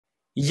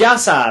Γεια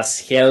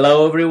σας!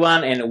 Hello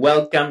everyone and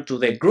welcome to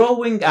the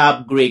Growing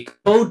Up Greek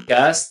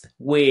podcast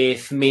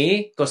with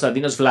me,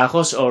 Konstantinos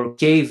Vlachos or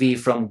KV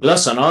from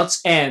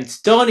Glossonauts and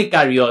Tony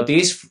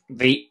Kariotis,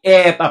 the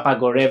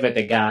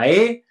Ep.1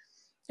 guy.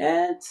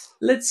 And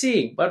let's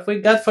see what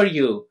we got for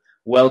you.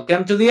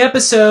 Welcome to the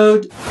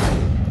episode!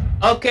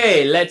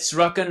 Okay, let's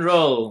rock and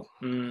roll.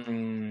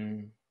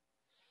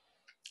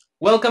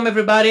 Welcome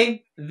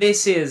everybody.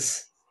 This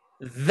is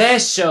the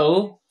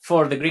show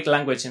for the Greek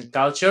language and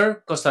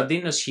culture.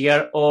 Konstantinos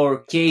here,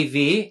 or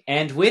KV,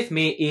 and with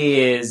me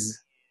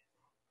is...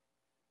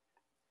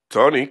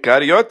 Tony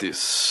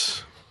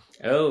Kariotis.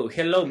 Oh,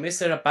 hello,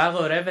 Mr.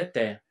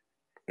 Apagorevete.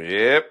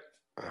 Yep.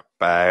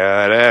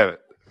 Apagorevete.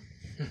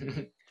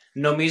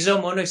 Νομίζω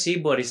μόνο εσύ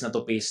μπορείς να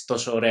το πεις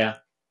τόσο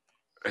ωραία.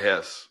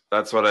 Yes,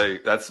 that's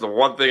the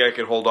one thing I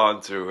can hold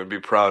on to and be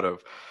proud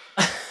of.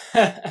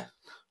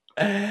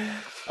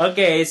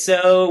 Okay,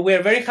 so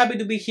we're very happy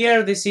to be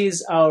here. This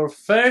is our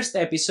first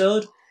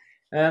episode.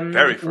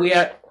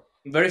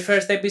 Very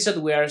first episode.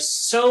 We are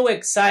so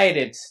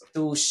excited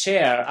to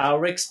share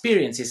our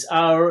experiences,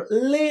 our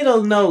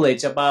little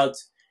knowledge about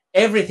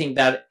everything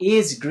that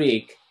is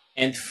Greek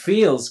and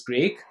feels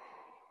Greek.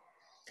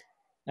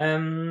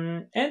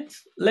 And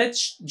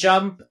let's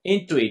jump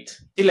into it.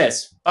 Τι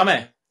λες,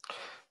 πάμε.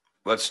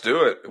 Let's do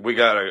it. We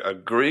got a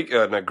Greek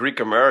and a Greek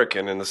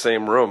American in the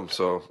same room,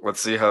 so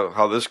let's see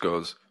how this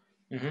goes.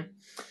 Mm-hmm.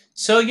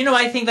 So,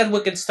 I think that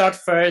we can start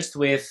first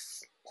with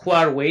who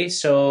are we.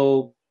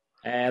 So,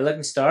 let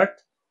me start.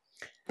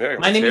 Yeah,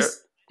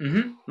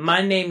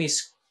 my name is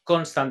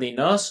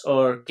Konstantinos,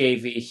 or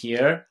KV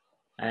here.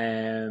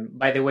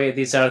 By the way,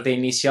 these are the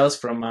initials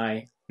from my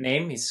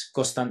name. It's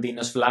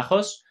Konstantinos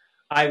Vlachos.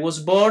 I was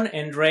born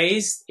and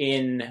raised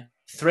in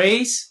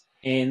Thrace,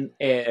 in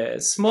a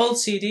small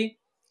city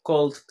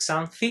called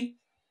Xanthi.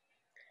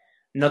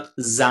 Not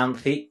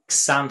Xanthi,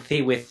 Xanthi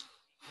with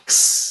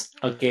X,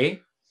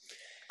 okay?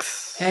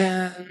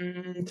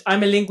 And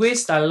I'm a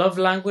linguist. I love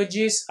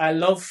languages. I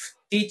love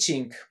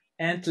teaching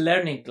and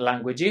learning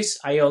languages.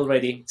 I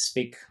already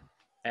speak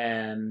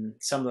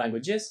some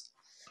languages.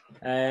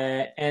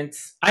 And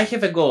I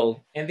have a goal,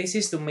 and this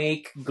is to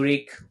make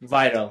Greek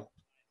viral.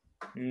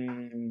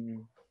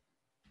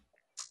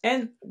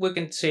 And we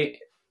can say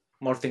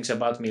more things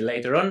about me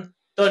later on.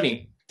 Tony,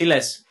 τι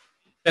λες?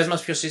 Πες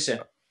μας ποιος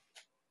είσαι.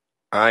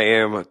 I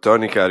am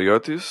Tony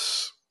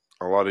Kariotis.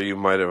 A lot of you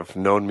might have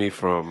known me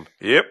from,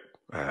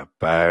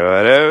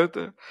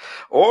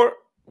 or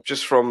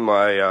just from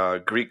my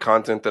Greek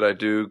content that I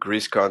do,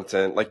 Greece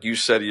content. Like you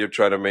said, you're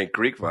trying to make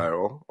Greek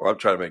viral. Well, I'm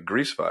trying to make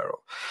Greece viral.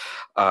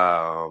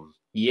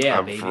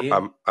 Baby.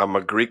 I'm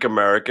a Greek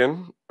American,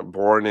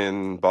 born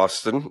in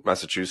Boston,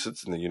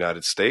 Massachusetts, in the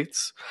United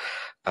States.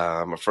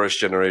 I'm a first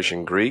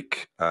generation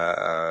Greek.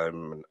 I'm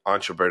an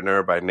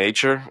entrepreneur by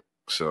nature,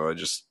 so I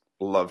just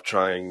love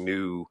trying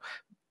new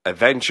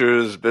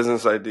adventures,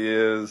 business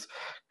ideas,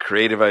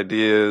 creative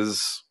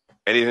ideas,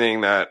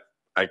 anything that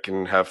I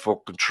can have full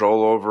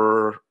control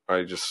over.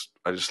 I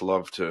just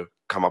love to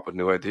come up with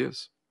new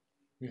ideas.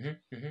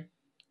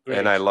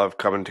 And I love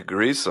coming to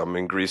Greece. I'm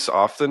in Greece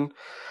often.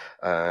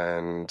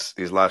 And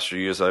these last few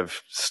years,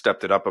 I've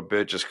stepped it up a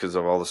bit just because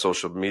of all the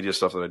social media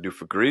stuff that I do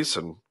for Greece.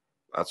 And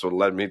that's what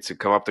led me to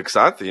come up to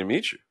Xanthi and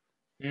meet you.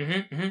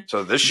 So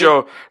this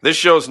show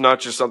is not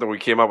just something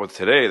we came up with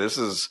today. This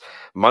is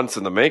months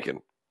in the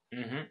making.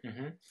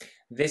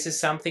 This is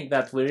something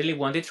that we really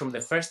wanted from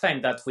the first time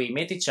that we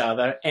met each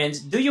other. And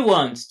do you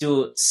want to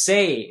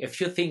say a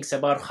few things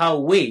about how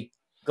we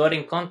got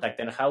in contact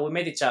and how we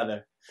met each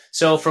other?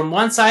 So from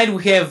one side,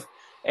 we have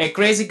a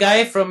crazy guy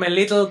from a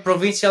little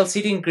provincial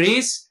city in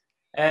Greece,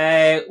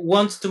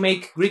 wants to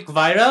make Greek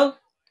viral.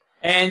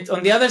 And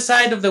on the other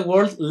side of the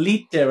world,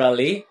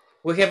 literally,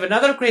 we have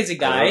another crazy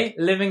guy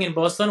living in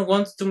Boston,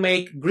 wants to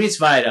make Greece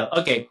viral.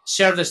 Okay,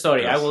 share the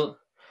story. Yes.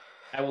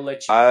 I will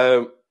let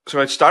you. So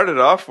I started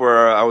off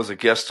where I was a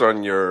guest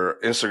on your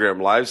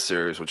Instagram live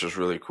series, which was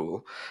really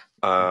cool.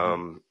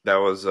 That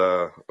was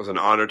an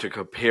honor to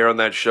appear on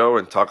that show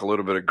and talk a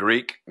little bit of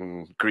Greek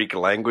and Greek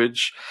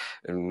language,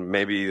 and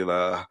maybe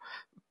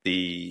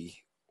the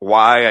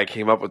why I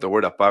came up with the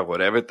word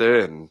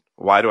apagorevete and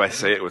why do I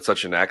say it with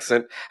such an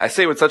accent. I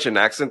say it with such an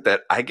accent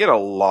that I get a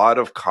lot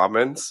of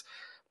comments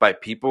by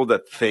people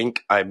that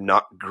think I'm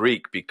not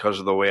Greek because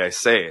of the way I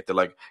say it. They're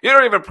like, you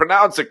don't even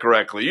pronounce it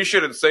correctly. You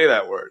shouldn't say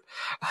that word.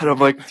 And I'm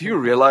like, do you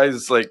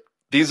realize, like,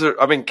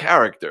 I'm in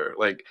character.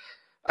 Like,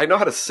 I know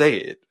how to say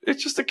it.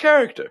 It's just a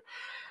character.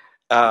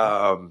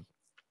 And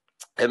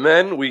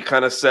then we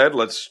kind of said,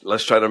 let's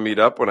try to meet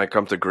up when I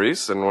come to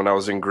Greece. And when I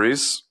was in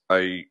Greece,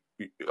 I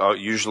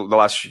usually the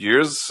last few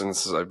years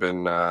since I've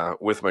been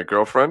with my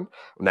girlfriend,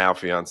 now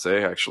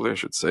fiance, actually, I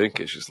should say, in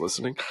case she's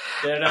listening.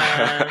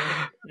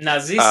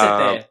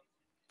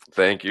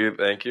 Thank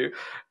you.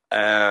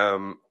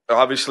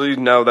 Obviously,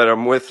 now that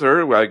I'm with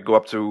her, I go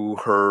up to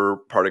her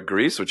part of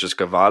Greece, which is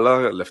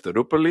Kavala,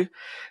 Lefteroupoli.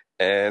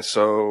 And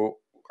so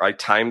I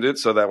timed it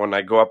so that when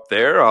I go up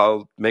there,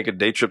 I'll make a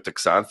day trip to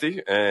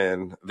Xanthi,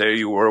 and there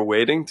you were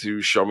waiting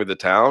to show me the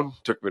town.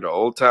 Took me to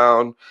Old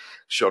Town,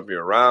 showed me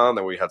around,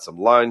 then we had some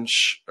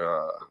lunch.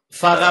 Gyro.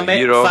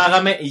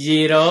 Φάγαμε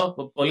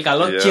γύρω, πολύ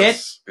καλό,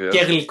 Yes, και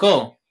yes.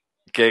 γλυκό.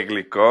 Que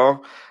glico.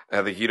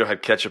 The gyro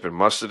had ketchup and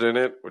mustard in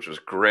it, which was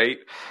great.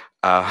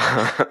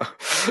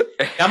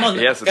 Come on,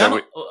 yes,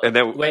 and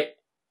then wait.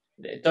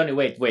 Tony,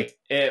 wait.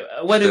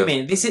 What do you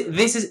mean? This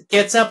is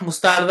ketchup,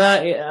 mostarda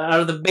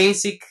are the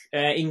basic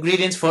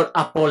ingredients for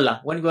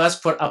apolla. When you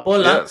ask for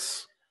apolla,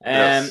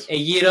 yes, a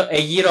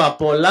gyro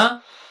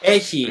apolla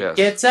έχει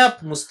ketchup,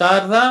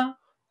 mostarda,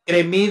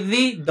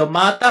 κρεμμύδι,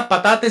 ντομάτα,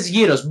 πατάτες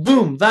gyros.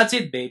 Boom, that's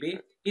it, baby.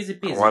 Easy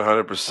peasy.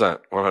 100%.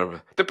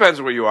 100%.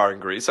 Depends where you are in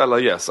Greece.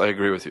 Yes, I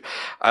agree with you.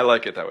 I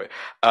like it that way.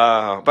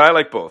 But I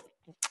like both.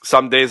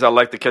 Some days I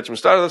like the ketchup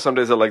mostarda, some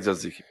days I like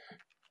tzatziki.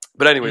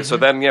 But anyway, so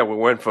then we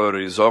went for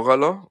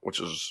risogalo, which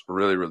was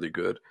really, really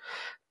good.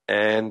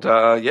 And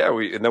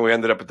then we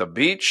ended up at the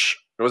beach.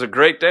 It was a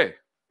great day.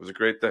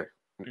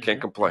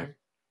 Can't complain.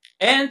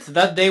 And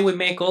that day we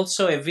make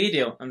also a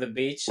video on the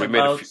beach. We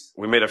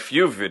made a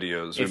few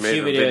videos.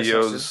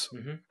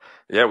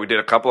 Yeah, we did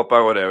a couple of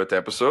Power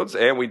episodes,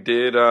 and we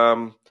did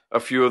a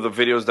few of the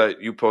videos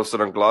that you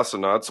posted on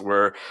Glossonauts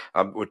where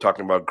we're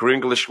talking about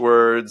Gringlish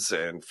words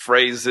and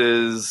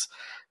phrases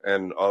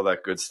and all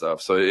that good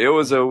stuff. So it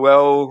was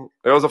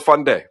a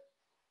fun day.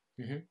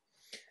 Mm-hmm.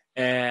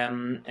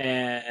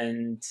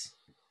 And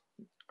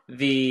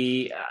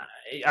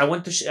I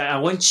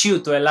want you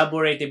to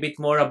elaborate a bit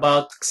more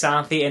about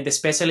Xanthi and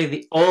especially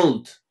the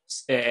old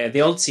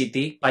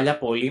city, Παλιά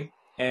πόλη.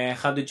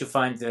 How did you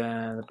find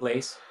the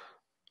place?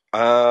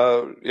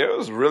 It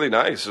was really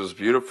nice. It was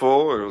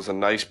beautiful. It was a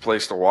nice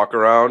place to walk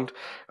around.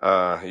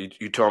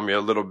 You told me a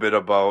little bit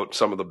about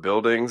some of the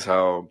buildings,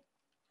 how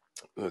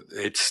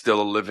it's still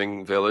a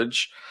living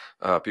village.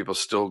 People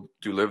still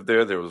do live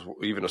there. There was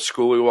even a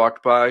school we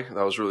walked by.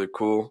 That was really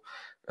cool.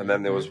 And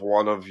then there was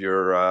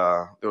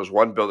there was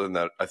one building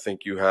that I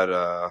think you had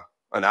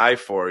an eye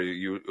for.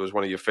 It was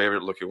one of your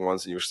favorite looking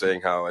ones, and you were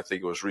saying how I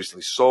think it was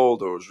recently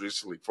sold or it was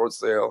recently for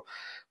sale.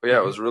 But yeah,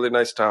 it was a really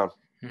nice town.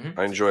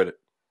 I enjoyed it.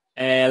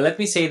 Let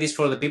me say this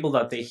for the people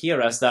that they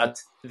hear us, that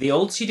the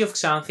old city of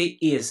Xanthi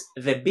is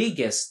the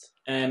biggest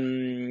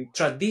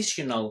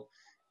traditional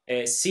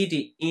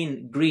city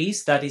in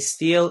Greece that is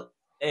still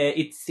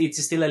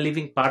it's still a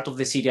living part of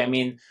the city. I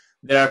mean,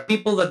 there are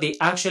people that they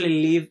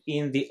actually live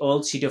in the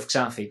old city of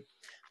Xanthi.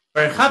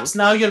 Perhaps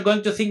now you're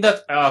going to think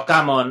that, oh,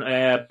 come on,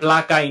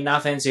 Plaka in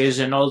Athens is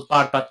an old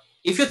part, but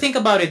if you think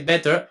about it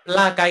better,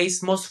 Plaka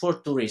is most for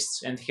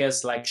tourists and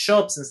has like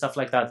shops and stuff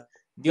like that.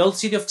 The old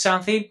city of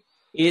Xanthi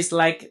is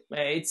like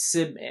it's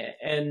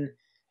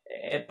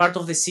a part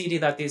of the city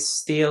that is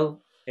still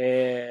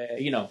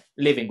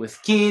living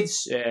with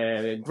kids,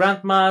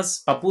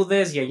 grandmas,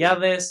 papudes,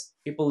 yayades,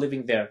 people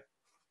living there.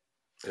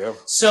 Yeah.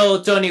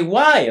 So Tony,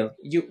 while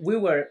we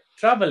were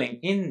traveling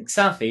in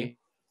Xanthi,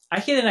 I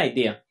had an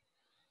idea.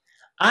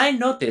 I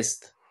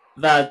noticed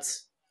that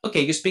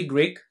you speak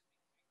Greek.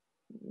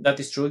 That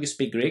is true, you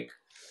speak Greek,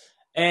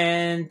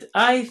 and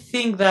I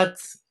think that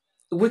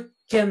we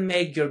can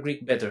make your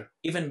Greek better,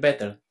 even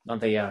better than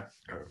they are.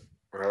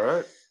 All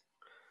right.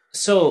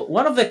 So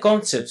one of the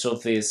concepts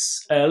of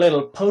this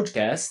little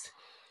podcast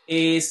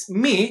is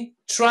me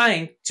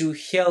trying to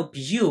help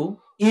you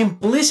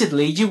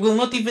implicitly. You will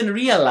not even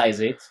realize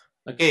it.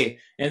 Okay.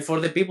 And for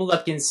the people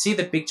that can see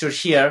the picture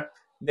here,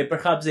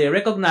 perhaps they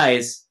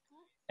recognize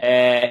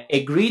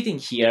a greeting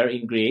here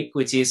in Greek,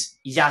 which is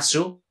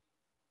Yasu.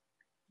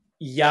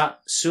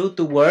 Yasu,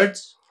 2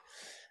 words.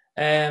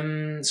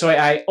 So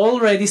I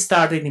already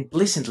started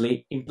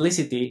implicitly in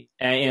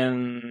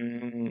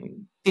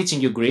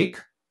teaching you Greek.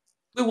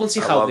 We will see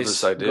how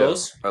this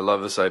goes. I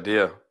love this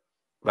idea.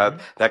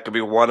 That could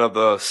be one of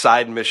the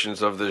side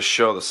missions of this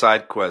show, the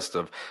side quest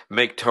of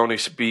make Tony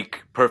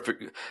speak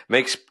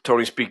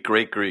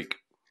great Greek.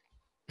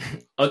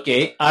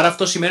 Okay, άρα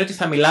αυτό σημαίνει ότι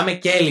θα μιλάμε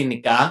και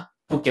ελληνικά,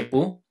 που και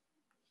που.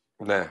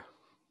 Ναι.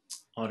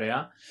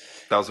 Ωραία.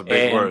 That was a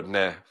big word,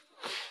 ναι.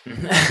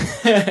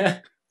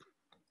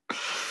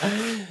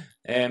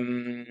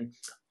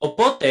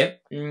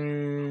 Οπότε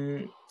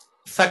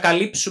θα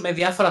καλύψουμε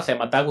διάφορα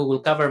θέματα. We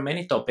will cover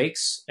many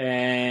topics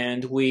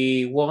and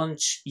we want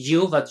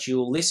you that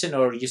you listen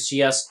or you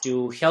see us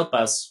to help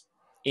us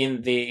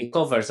in the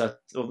covers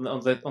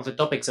on the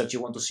topics that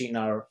you want to see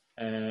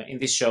in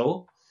this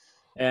show.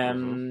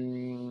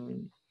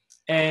 And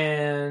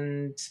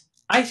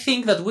I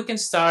think that we can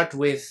start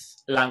with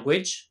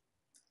language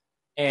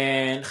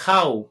and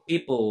how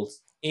people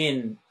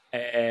in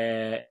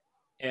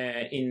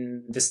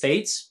the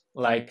States,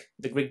 like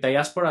the Greek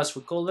diaspora, as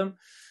we call them,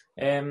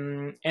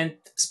 and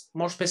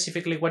more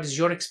specifically, what is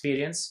your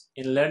experience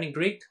in learning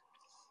Greek?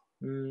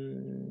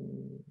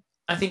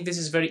 I think this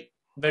is very,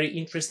 very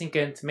interesting,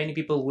 and many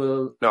people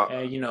will, have.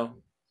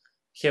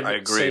 I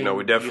agree. No,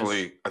 we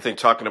definitely. I think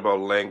talking about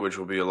language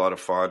will be a lot of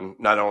fun.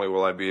 Not only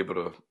will I be able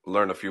to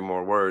learn a few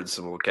more words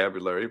and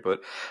vocabulary,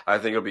 but I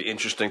think it'll be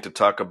interesting to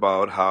talk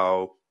about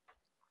how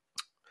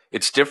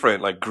it's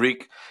different. Like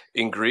Greek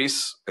in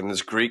Greece and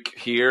there's Greek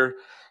here.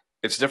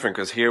 It's different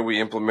because here we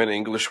implement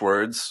English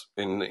words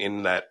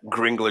in that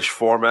Gringlish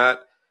format.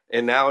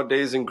 And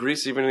nowadays in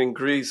Greece, even in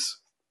Greece,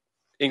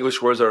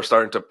 English words are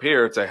starting to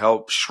appear to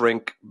help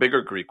shrink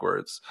bigger Greek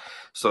words.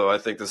 So I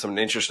think there's some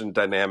interesting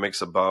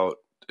dynamics about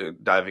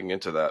diving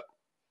into that.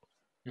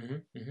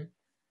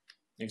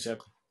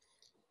 Exactly.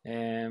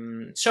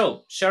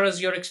 So, share us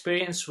your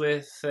experience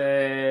with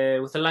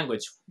the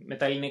language, με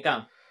τα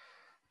ελληνικά.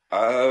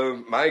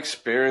 My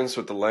experience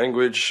with the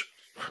language,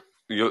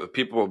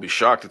 people will be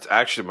shocked. It's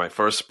actually my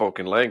first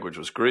spoken language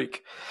was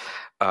Greek.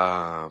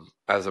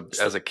 As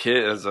a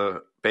kid, as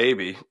a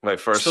baby, my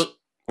first.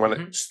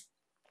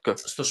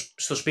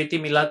 Στο σπίτι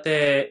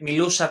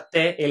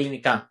μιλούσατε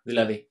ελληνικά,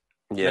 δηλαδή.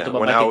 Yeah,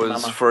 when I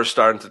was first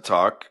starting to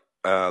talk,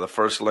 the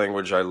first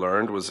language I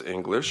learned was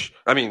English.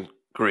 I mean,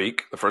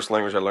 Greek. The first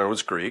language I learned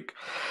was Greek.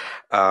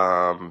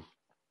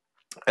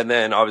 And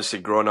then obviously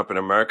growing up in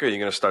America, you're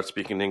going to start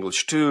speaking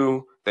English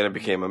too. Then it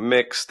became a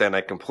mix. Then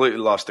I completely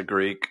lost the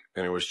Greek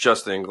and it was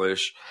just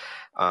English.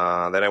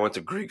 Then I went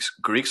to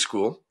Greek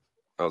school.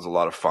 That was a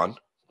lot of fun.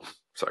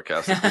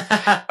 Sarcastic.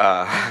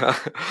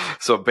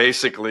 So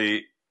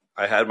basically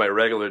I had my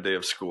regular day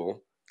of school.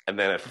 And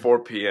then at 4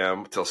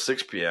 p.m. till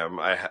 6 p.m.,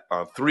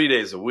 3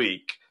 days a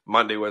week,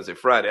 Monday, Wednesday,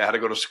 Friday, I had to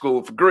go to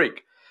school for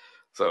Greek.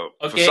 So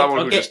for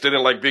someone who just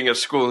didn't like being at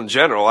school in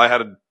general, I had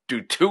to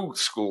do 2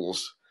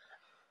 schools.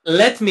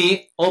 Let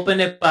me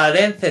open a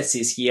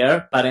parenthesis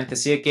here.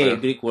 Parenthesis, okay,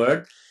 Greek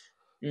word.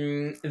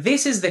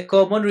 This is the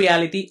common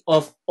reality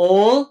of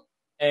all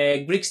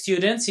Greek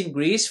students in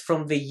Greece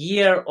from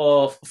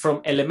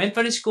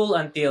elementary school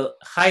until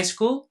high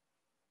school.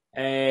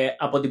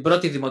 Από την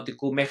πρώτη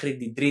δημοτικού μέχρι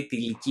την τρίτη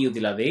λυκείου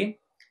δηλαδή.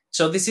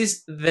 So this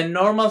is the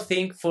normal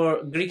thing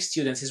for Greek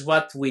students, is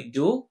what we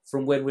do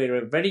from when we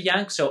were very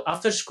young. So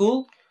after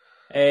school,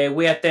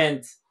 we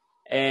attend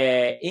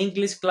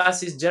English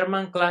classes,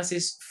 German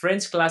classes,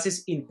 French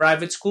classes in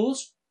private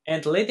schools.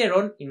 And later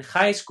on in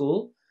high school,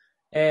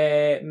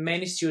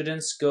 many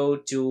students go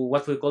to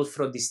what we call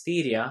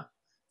frontisteria.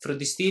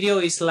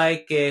 Frontisterio is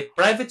like a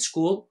private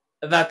school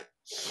that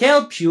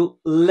help you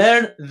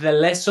learn the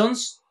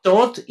lessons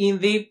taught in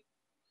the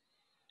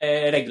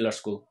regular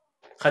school.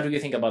 How do you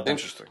think about that?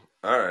 Interesting.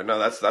 All right, no,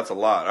 that's a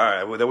lot. All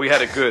right, well, then we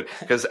had it good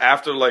because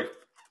after like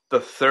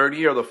the third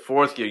year or the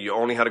fourth year, you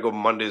only had to go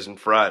Mondays and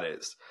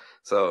Fridays,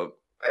 so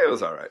it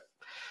was all right.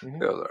 It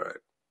was all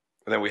right.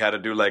 And then we had to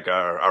do like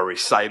our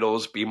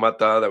recitals,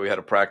 bimata, that we had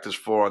to practice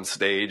for on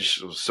stage.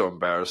 It was so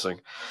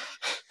embarrassing.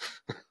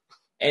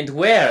 And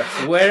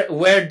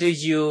where do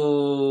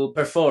you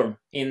perform?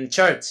 In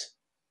church?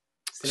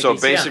 So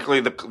basically,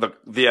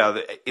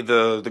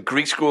 the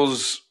Greek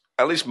schools,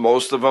 at least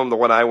most of them, the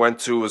one I went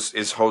to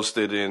is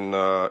hosted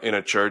in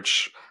a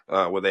church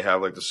where they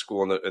have like the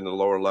school in the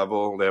lower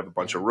level. They have a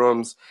bunch of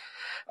rooms,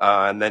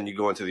 and then you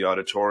go into the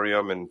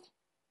auditorium and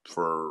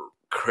for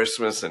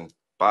Christmas and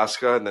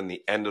Pascha, and then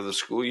the end of the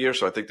school year.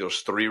 So I think there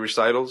was 3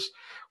 recitals.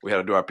 We had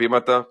to do our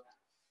pimata.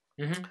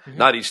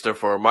 Not Easter,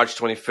 for March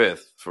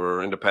 25th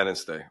for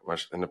Independence Day.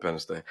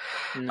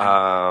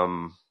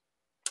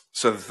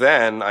 So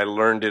then I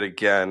learned it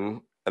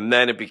again, and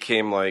then it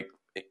became like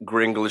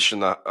Gringlish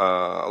and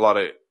a lot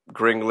of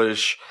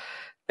Gringlish.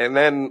 And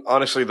then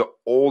honestly, the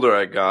older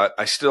I got,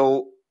 I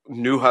still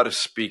knew how to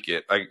speak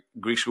it.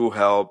 Greek school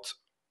helped.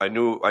 I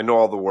know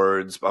all the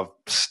words of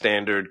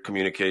standard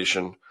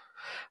communication.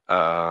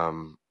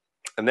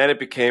 And then it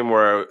became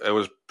where I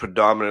was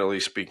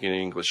predominantly speaking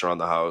English around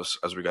the house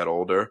as we got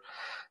older.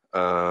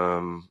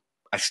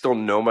 I still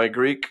know my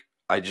Greek.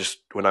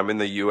 When I'm in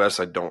the US,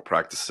 I don't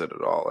practice it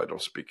at all. I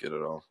don't speak it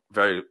at all.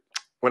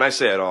 When I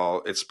say at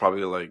all, it's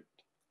probably like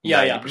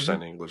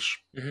 90%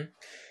 English.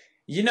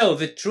 You know,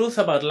 the truth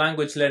about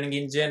language learning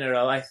in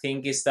general, I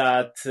think, is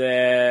that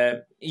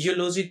you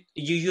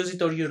use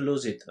it or you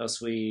lose it,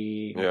 as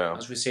we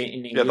say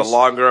in English. Yeah, the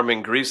longer I'm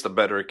in Greece, the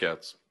better it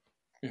gets.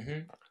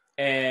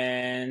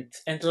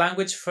 And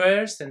language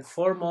first and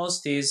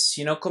foremost is,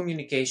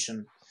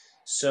 communication.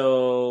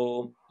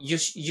 So you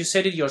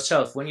said it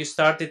yourself when you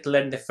started to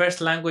learn. The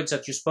first language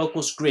that you spoke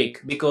was Greek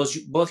because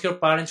both your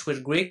parents were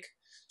Greek.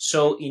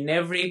 So in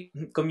every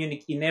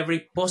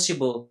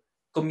possible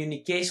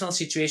communicational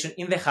situation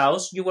in the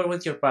house, you were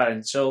with your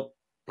parents. So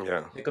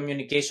the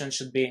communication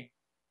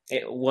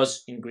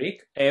was in Greek,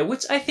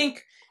 which I think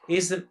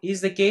is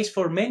the case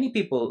for many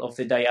people of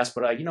the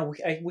diaspora.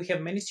 We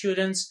have many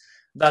students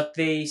that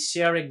they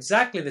share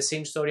exactly the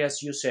same story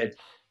as you said.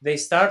 They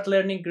start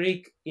learning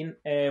Greek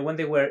when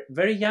they were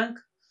very young.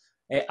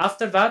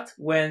 After that,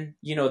 when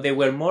they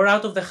were more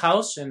out of the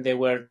house and they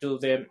were to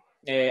the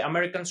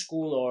American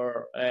school,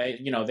 or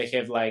they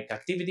have like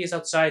activities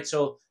outside.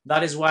 So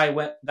that is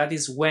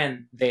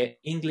when the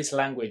English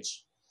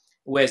language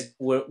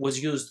was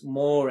used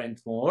more and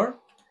more.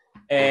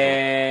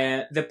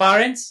 The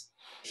parents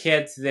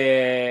had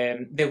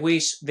the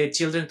wish the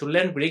children to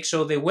learn Greek,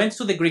 so they went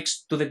to the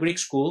Greek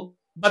school.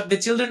 But the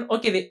children,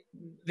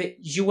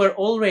 you were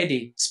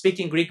already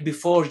speaking Greek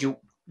before you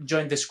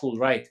joined the school,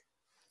 right?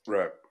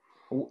 Right.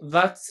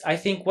 that I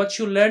think what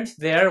you learned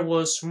there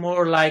was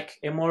more like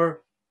a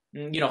more,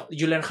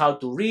 you learn how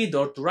to read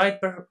or to write,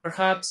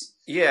 perhaps.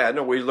 Yeah,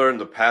 no, we learned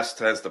the past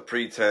tense, the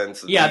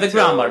pretense, the Yeah, the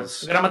grammar,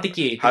 details,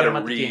 grammatiki, the how to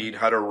grammatiki, read,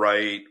 how to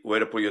write, where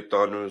to put your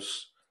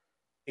tonus.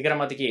 the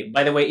grammatiki.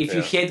 By the way, if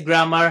you Yeah. hate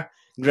grammar,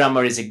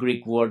 grammar is a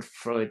Greek word.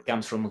 It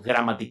comes from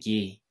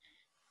grammatiki.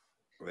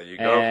 There you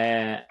go.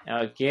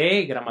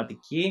 Okay,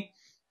 grammatiki.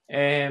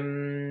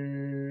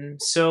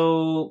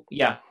 So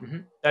yeah,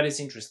 that is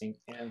interesting.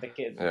 And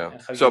Yeah.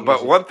 how So, you use but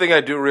it. one thing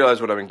I do realize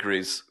when I'm in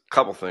Greece, a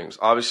couple things.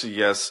 Obviously,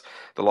 yes,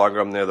 the longer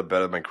I'm there, the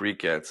better my Greek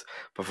gets.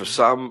 But for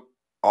some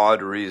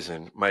odd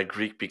reason, my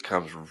Greek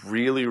becomes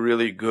really,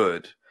 really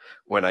good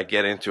when I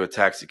get into a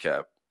taxi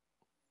cab.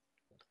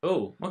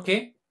 Oh,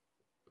 okay.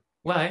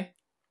 Why?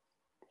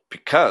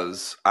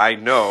 Because I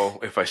know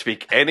if I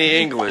speak any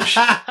English,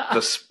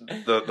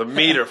 the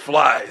meter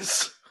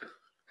flies.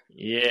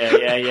 Yeah,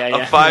 A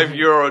yeah.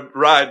 €5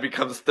 ride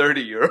becomes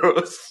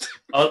 €30.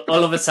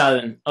 all of a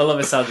sudden,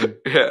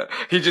 Yeah,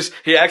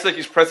 he acts like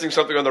he's pressing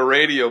something on the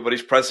radio, but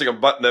he's pressing a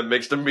button that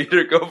makes the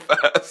meter go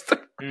fast.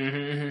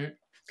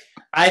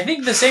 I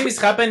think the same is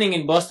happening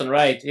in Boston,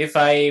 right? If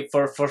I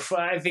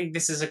I think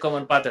this is a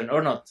common pattern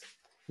or not.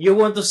 You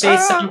want to say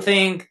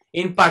something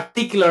in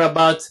particular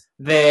about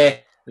the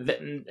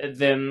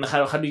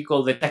how do you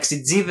call the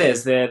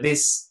taxidzides,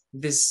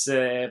 this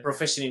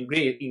profession in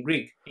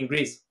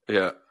Greece.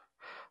 Yeah.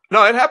 No,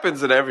 it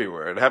happens in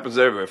everywhere. It happens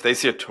everywhere. If they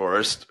see a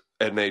tourist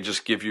and they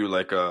just give you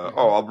like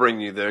I'll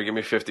bring you there, give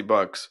me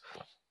 $50.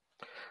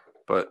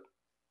 But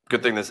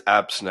good thing there's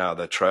apps now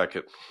that track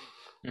it.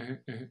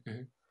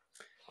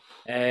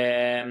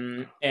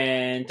 And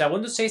I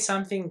want to say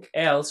something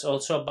else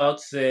also about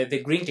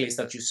the Greek list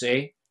that you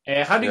say.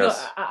 How do you go?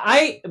 Yes.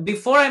 I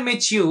before I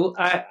met you,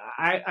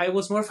 I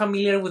was more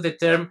familiar with the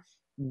term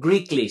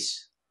Greeklish.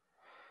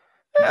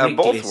 Yeah,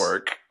 both Greeklish.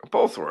 work.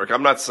 Both work.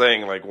 I'm not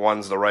saying like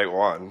one's the right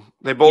one.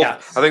 They both.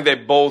 Yes. I think they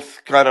both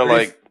kind of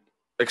like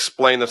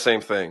explain the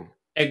same thing.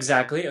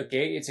 Exactly.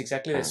 Okay, it's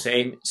exactly the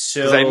same.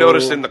 Because I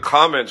noticed in So the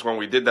comments when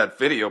we did that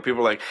video,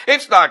 people were like,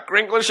 "It's not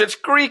Gringlish, it's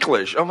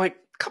Greeklish." I'm like,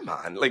 "Come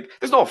on! Like,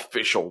 there's no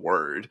official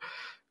word.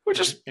 We're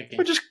just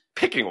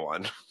picking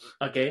one."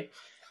 okay.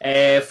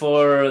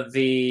 For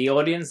the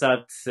audience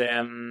that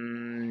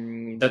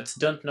that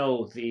don't know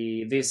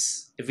this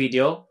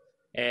video,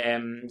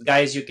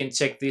 guys, you can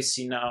check this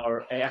in our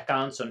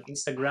accounts on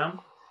Instagram.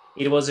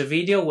 It was a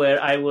video where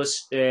I was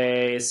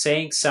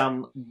saying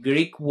some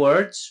Greek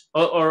words,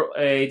 or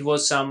it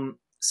was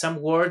some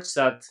words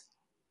that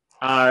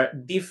are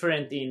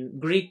different in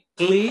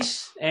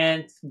Greeklish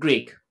and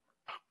Greek.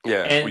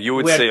 Yeah, well, And you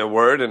would say a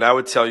word, and I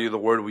would tell you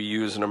the word we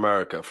use in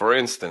America. For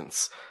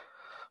instance,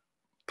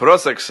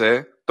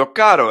 "Πρόσεξε, το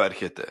κάρο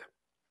έρχεται."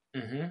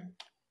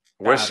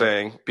 We're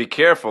saying, "Be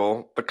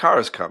careful, the car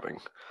is coming."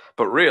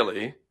 But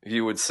really,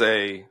 you would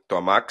say το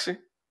αμάξι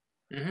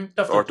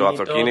or το το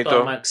αυτοκίνητο.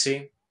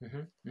 αμάξι.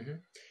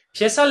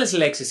 Ποιες άλλες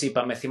λέξεις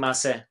είπαμε,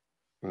 θυμάσαι?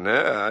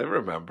 Yeah, I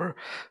remember.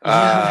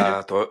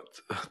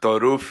 Το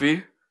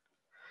ρούφι,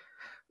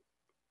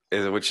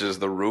 which is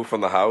the roof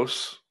on the house.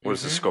 What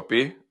is it,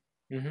 skopi?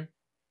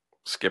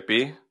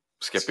 Skippy.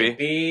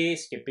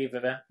 Skippy,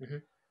 βέβαια.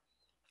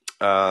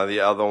 The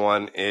other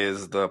one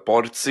is the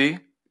portsi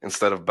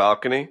instead of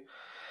balcony.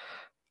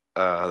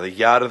 The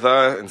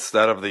yarda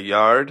instead of the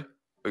yard,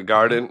 the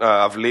garden,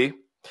 avli.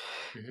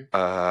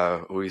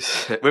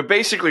 We're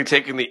basically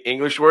taking the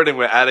English word and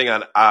we're adding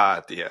an a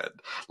at the end,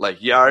 like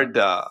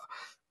yarda,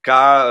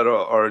 caro,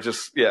 or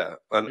just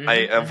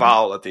a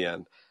vowel at the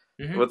end.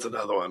 What's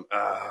another one?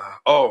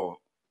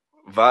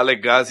 Vale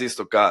gazi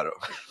sto caro.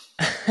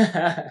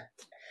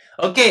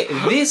 Okay,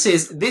 this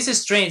is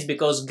strange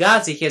because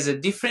gazi has a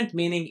different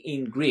meaning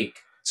in Greek.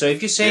 So if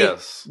you say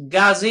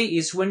gazi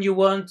is when you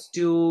want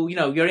to,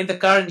 you're in the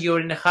car and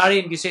you're in a hurry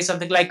and you say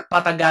something like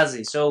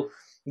patagazi, so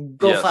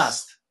go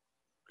fast.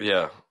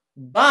 Yeah.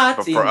 But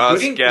for us,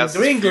 gas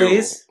is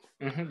fuel.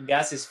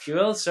 Gas is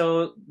fuel, so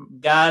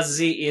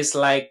gazi is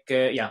like,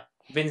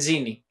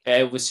 benzini.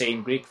 We say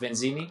in Greek,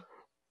 benzini.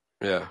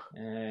 Yeah.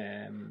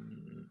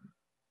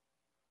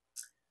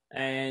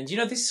 And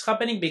this is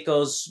happening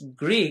because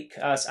Greek,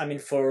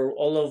 for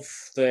all of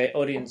the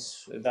audience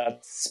that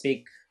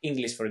speak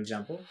English, for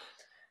example,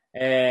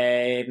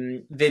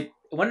 the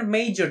one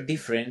major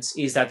difference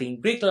is that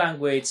in Greek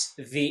language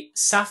the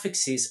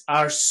suffixes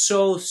are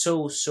so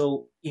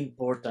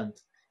important.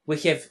 We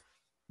have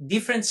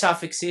different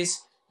suffixes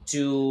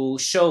to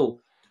show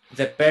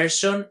the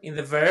person in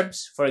the verbs.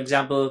 For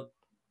example,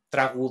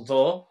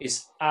 τραγουδώ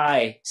is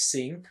I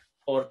sing,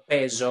 or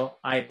παίζω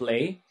I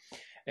play.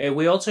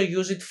 We also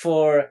use it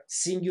for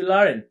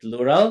singular and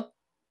plural.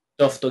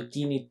 Το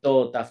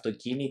αυτοκίνητο, τα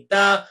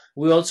αυτοκίνητα.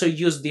 We also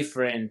use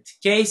different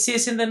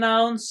cases in the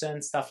nouns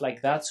and stuff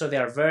like that. So they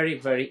are very,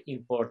 very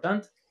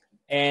important.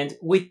 And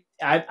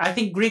I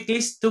think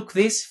Greeklish took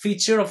this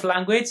feature of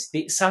language,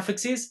 the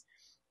suffixes,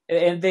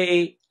 and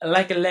they,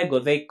 like a Lego,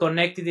 they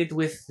connected it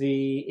with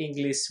the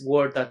English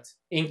words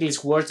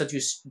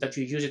that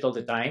you use it all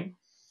the time.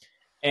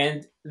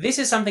 And this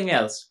is something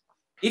else.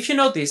 if you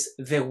notice,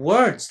 the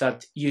words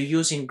that you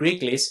use in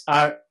Greek list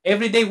are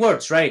everyday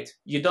words, right?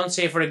 You don't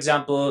say, for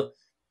example,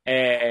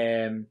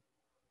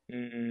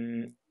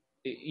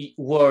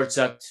 words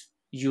that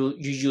you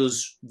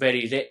use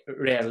very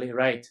rarely,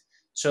 right?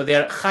 So they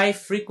are high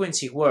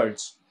frequency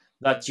words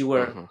that you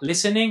were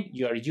listening,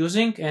 you are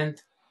using,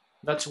 and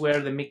that's where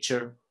the mix.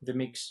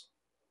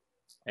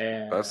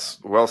 That's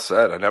well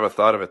said. I never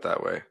thought of it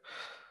that way.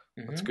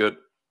 That's good.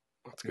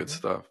 That's good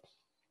stuff.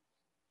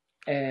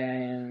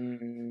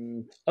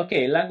 And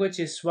okay, language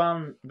is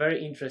one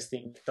very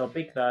interesting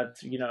topic that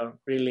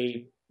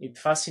really it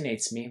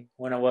fascinates me.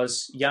 When I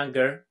was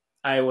younger,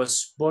 I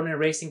was born and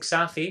raised in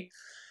Xanthi,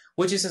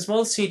 which is a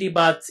small city,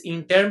 but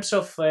in terms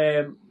of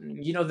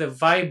the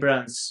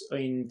vibrance,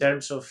 in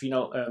terms of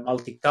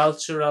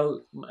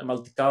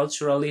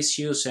multicultural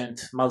issues and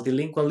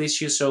multilingual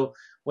issues. So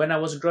when I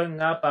was growing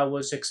up, I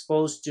was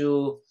exposed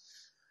to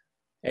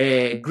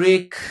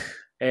Greek,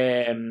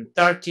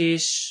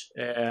 Turkish,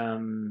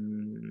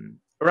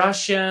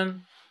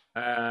 Russian,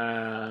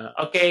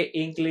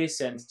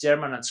 English and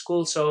German at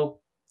school. So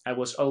I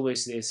was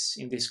always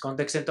in this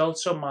context, and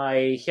also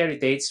my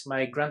heritage.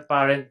 My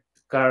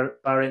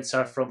parents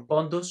are from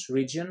Pondus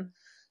region,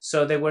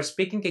 so they were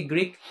speaking a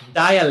Greek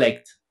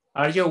dialect.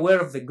 Are you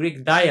aware of the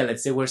Greek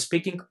dialects? They were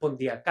speaking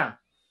Pondiaka.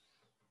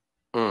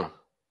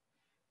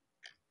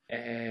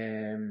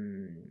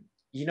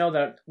 You know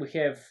that we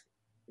have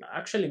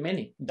actually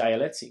many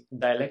dialects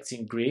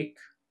in Greek.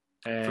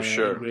 For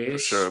sure.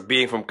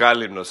 Being from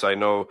Kalymnos, I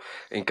know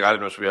in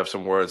Kalymnos we have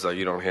some words that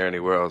you don't hear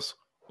anywhere else.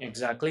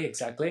 Exactly.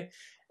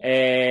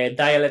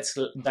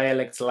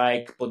 Dialects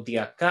like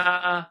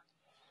Ποντιακά,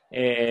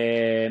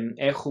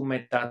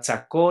 έχουμε τα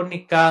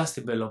Τσακώνικα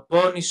στην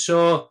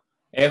Πελοπόννησο,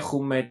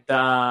 έχουμε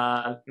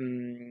τα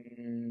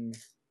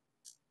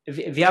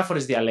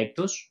διάφορες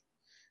διαλέκτους.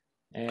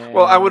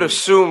 Well, I would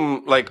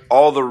assume like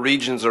all the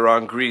regions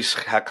around Greece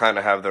kind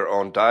of have their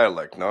own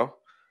dialect, no?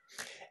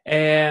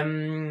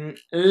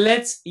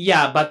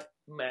 But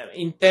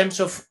in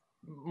terms of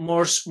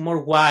more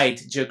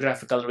wide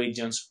geographical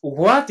regions,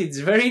 what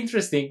is very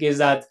interesting is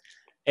that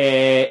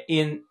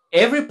in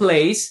every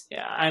place,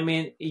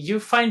 you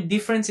find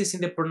differences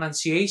in the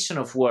pronunciation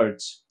of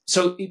words.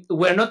 So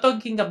we're not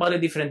talking about a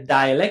different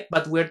dialect,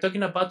 but we're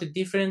talking about a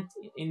different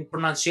in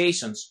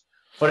pronunciations.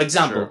 For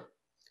example,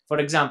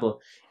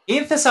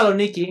 in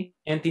Thessaloniki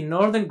and in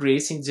northern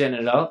Greece in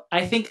general,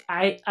 I think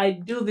I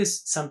do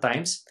this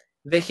sometimes.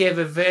 They have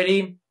a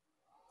very,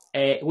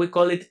 we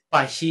call it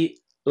pahi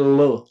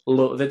lo.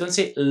 They don't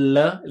say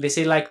l, they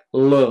say like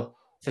l.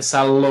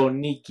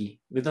 Thessaloniki.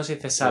 They don't say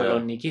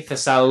Thessaloniki.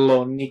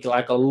 Thessaloniki,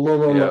 like a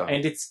lo.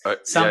 And it's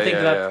something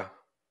that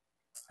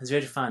is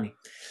very funny.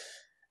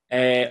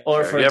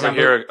 Or for example,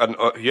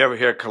 you ever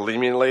hear a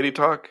Kalemian lady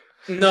talk?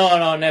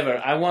 No, never.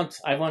 I want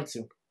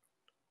to.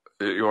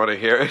 You want to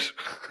hear it?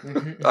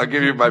 I'll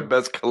give you my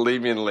best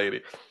Kalemian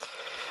lady.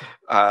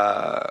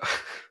 Are,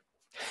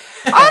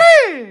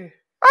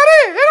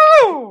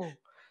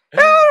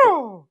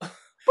 hello,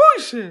 πού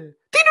είσαι,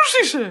 τι νους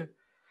είσαι,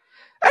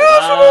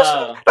 να σου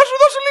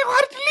δώσω λίγο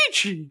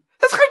χαρτιλίτσι,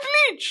 θες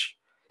χαρτιλίτσι,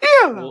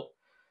 έλα μου,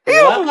 τι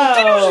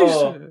νους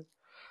είσαι,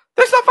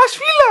 θες να φας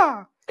φύλλα,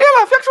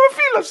 έλα φτιάξαμε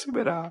φύλλα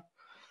σήμερα.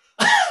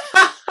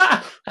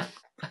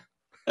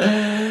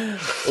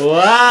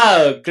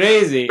 Wow,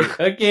 crazy.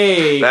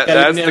 Okay.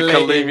 That's the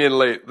Kalemian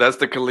lady. That's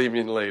the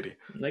Kalemian lady.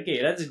 Okay,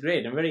 that's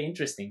great and very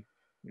interesting.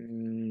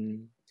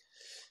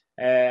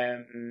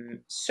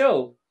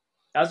 So,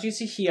 as you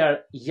see here,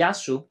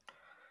 Yasu.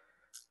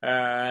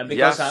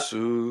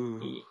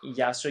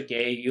 Yasu,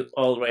 okay, you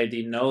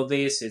already know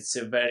this. It's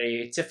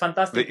a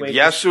fantastic way.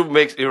 Yasu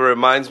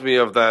reminds me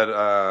of that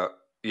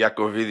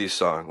Iacovidis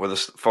song where the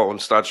phone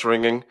starts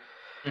ringing.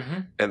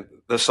 And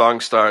the song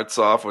starts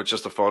off with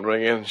just the phone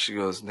ringing, and she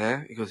goes,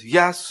 nah. He goes,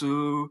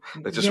 Yasu.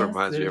 That just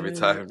reminds me every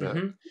time.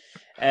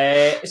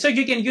 So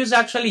you can use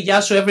actually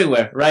Yasu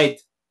everywhere, right?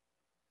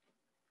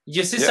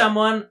 You see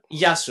someone,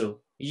 Yasu.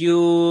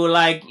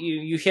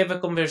 You have a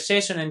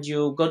conversation and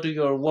you go to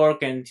your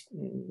work and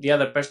the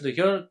other person to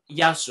your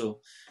Yasu.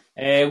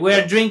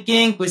 We're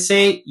drinking, we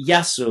say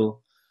Yasu.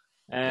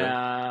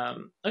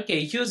 Okay,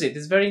 use it.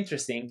 It's very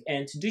interesting.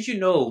 And do you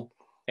know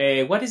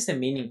what is the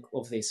meaning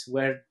of this?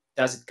 Where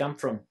does it come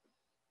from?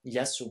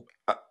 Yasu.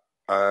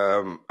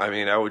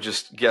 I would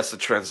just guess the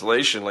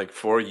translation, like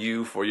for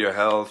you, for your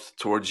health,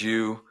 towards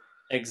you.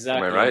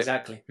 Exactly. Am I right?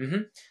 Exactly.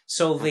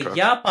 So the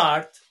ya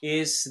part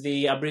is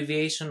the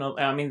abbreviation of,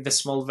 the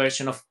small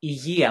version of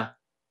υγεία.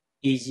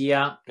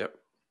 Υγεία. Yep.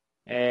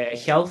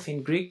 Health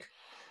in Greek.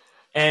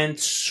 And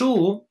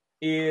su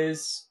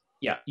is,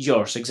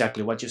 yours,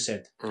 exactly what you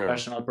said.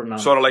 Personal pronoun.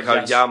 Sort of like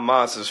how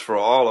yamas is for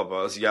all of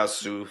us,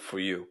 yasu for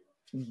you.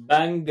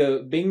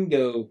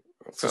 Bingo.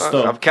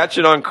 I'm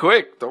catching on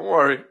quick. Don't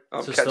worry.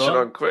 I'm catching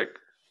on quick.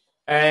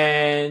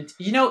 And,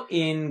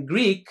 in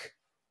Greek,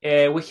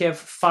 we have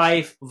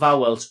 5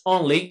 vowels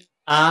only.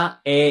 A,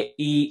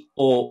 E, I,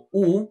 O,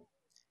 U.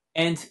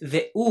 And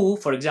the U,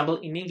 for example,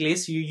 in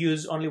English, you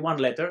use only one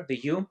letter, the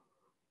U.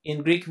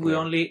 In Greek,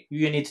 Yeah.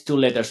 you need two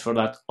letters for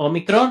that: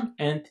 omicron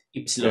and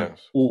epsilon,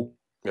 Yes. u,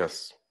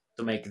 Yes.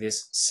 to make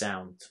this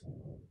sound.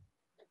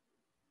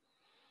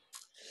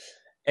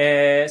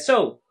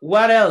 So,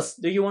 what else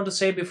do you want to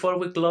say before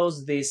we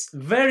close this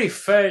very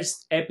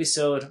first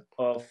episode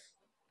of?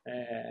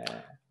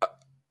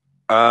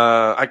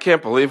 I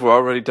can't believe we're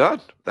already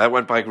done. That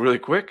went by really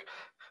quick.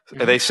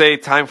 Mhm. They say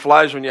time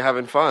flies when you're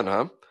having fun,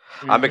 huh?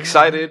 I'm Mhm.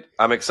 excited.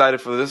 I'm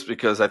excited for this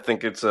because I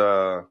think it's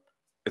going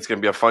to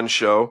be a fun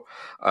show.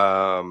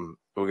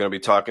 We're going to be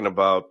talking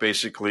about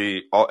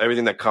basically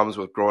everything that comes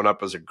with growing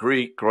up as a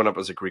Greek, growing up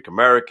as a Greek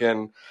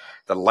American,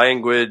 the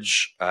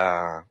language,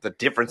 the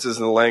differences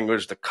in the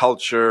language, the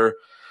culture.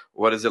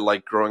 What is it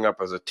like growing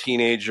up as a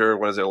teenager?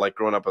 What is it like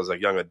growing up as a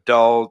young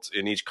adult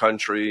in each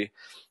country?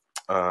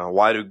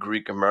 Why do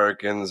Greek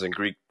Americans and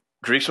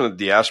Greeks from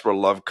the diaspora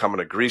love coming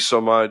to Greece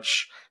so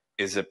much?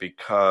 Is it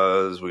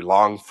because we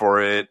long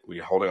for it?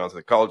 We're holding on to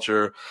the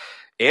culture,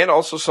 and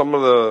also some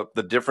of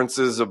the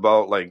differences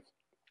about like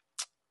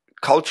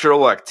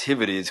cultural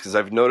activities. Because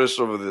I've noticed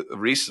over the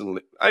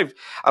recently, I don't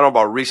know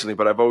about recently,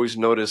 but I've always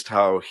noticed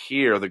how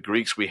here the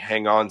Greeks, we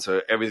hang on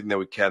to everything that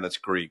we can that's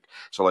Greek.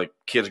 So like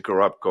kids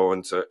grow up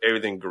going to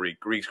everything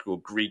Greek school,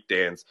 Greek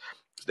dance.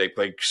 They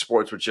play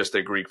sports with just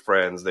their Greek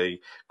friends.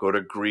 They go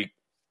to Greek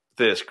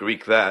this,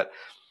 Greek that.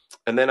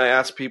 And then I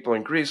ask people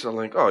in Greece, I'm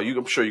like, oh,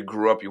 I'm sure you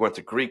grew up, you went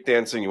to Greek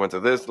dancing, you went to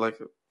this. Like,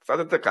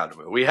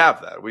 we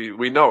have that.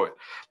 We know it.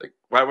 Like,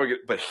 why would we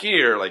but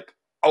here, like,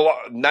 a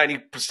lot,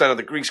 90% of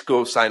the Greeks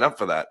go sign up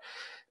for that.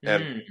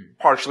 And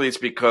partially it's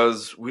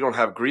because we don't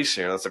have Greece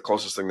here. That's the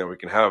closest thing that we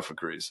can have for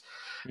Greece.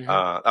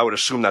 I would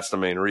assume that's the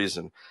main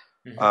reason.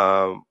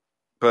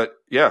 But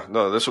yeah,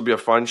 no, this will be a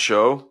fun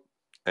show.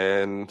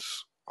 And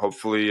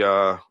hopefully,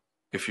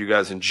 if you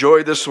guys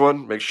enjoyed this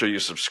one, make sure you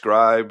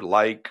subscribe,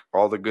 like,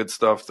 all the good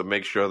stuff to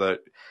make sure that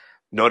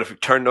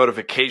turn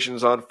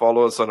notifications on,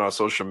 follow us on our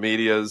social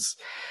medias.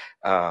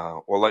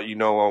 We'll let you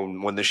know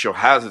when the show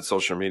has its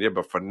social media,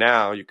 but for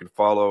now, you can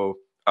follow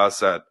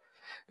us at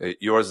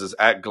yours is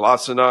at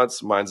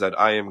Glossonauts, mine's at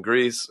I Am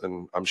Greece,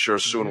 and I'm sure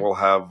soon we'll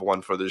have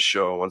one for this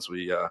show once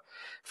we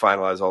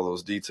finalize all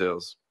those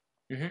details.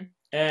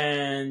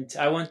 And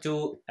I want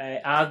to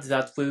add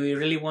that we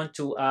really want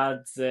to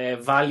add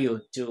value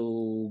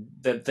to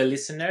the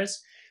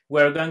listeners.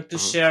 We're going to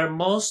share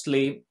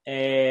mostly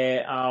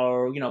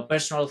our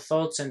personal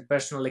thoughts and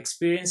personal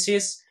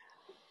experiences.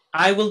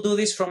 I will do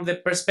this from the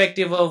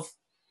perspective of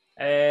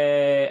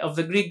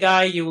the Greek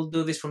guy. You will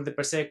do this from the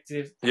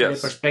perspective.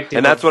 Yes, the perspective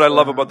and that's of what I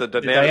love about the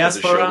the dynamic of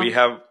the show.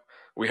 diaspora.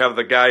 We have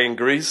the guy in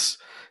Greece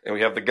and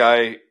we have the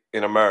guy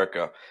in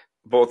America.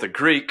 Both are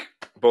Greek.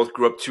 Both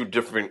grew up two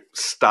different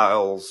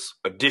styles,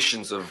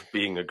 editions of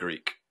being a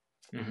Greek.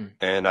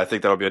 And I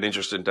think that'll be an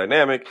interesting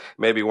dynamic.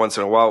 Maybe once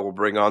in a while we'll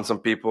bring on some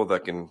people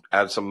that can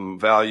add some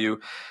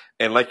value.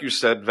 And like you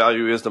said,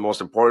 value is the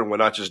most important. We're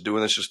not just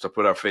doing this just to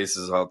put our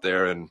faces out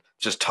there and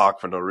just talk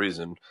for no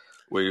reason.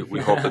 We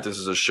hope that this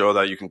is a show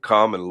that you can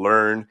come and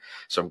learn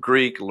some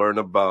Greek, learn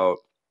about.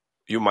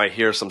 You might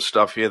hear some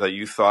stuff here that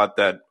you thought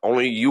that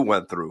only you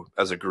went through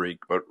as a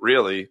Greek, but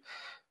really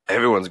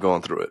everyone's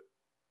going through it.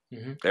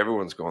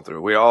 Everyone's going through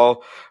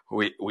it.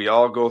 We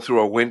all go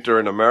through a winter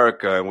in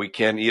America and we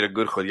can't eat a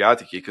good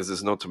Kariotis because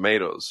there's no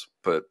tomatoes.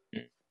 But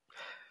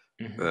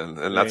and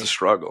that's a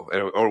struggle.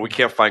 Or we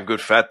can't find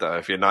good feta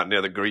if you're not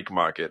near the Greek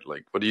market.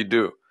 Like, what do you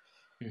do?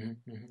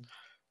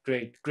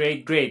 Great.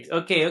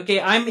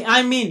 Okay.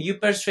 I mean, you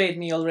persuade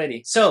me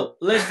already. So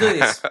let's do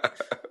this.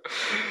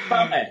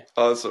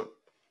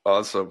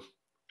 Awesome.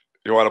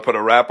 You want to put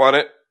a wrap on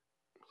it?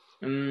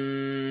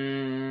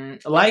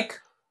 Like?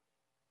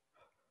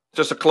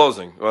 Just a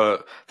closing.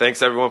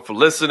 Thanks everyone for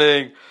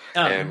listening,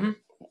 and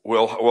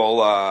we'll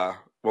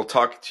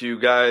talk to you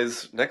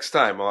guys next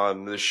time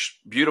on this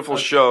beautiful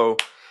show.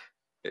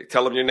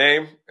 Tell them your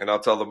name, and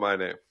I'll tell them my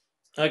name.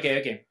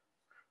 Okay.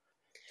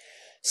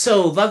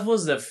 So that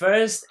was the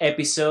first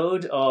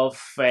episode of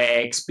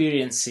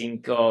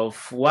experiencing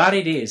of what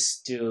it is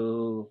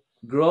to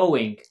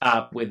growing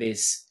up with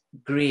this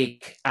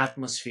Greek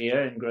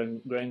atmosphere and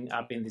growing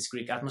up in this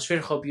Greek atmosphere.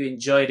 Hope you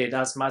enjoyed it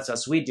as much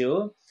as we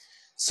do.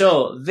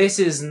 So this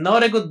is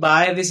not a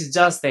goodbye. This is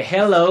just a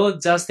hello,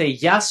 just a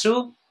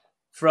yasu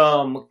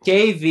from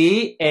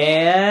KV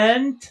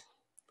and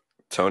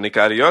Tony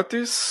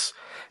Kariotis.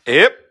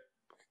 Yep.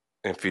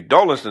 If you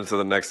don't listen to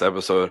the next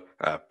episode,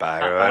 All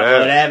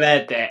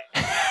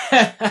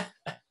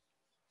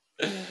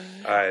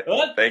right.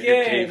 Okay, thank you,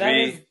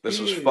 KV. This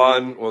was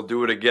fun. We'll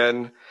do it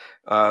again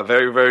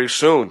very, very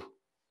soon.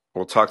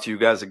 We'll talk to you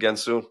guys again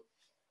soon.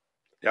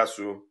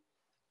 Yasu.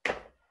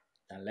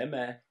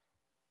 Aleme.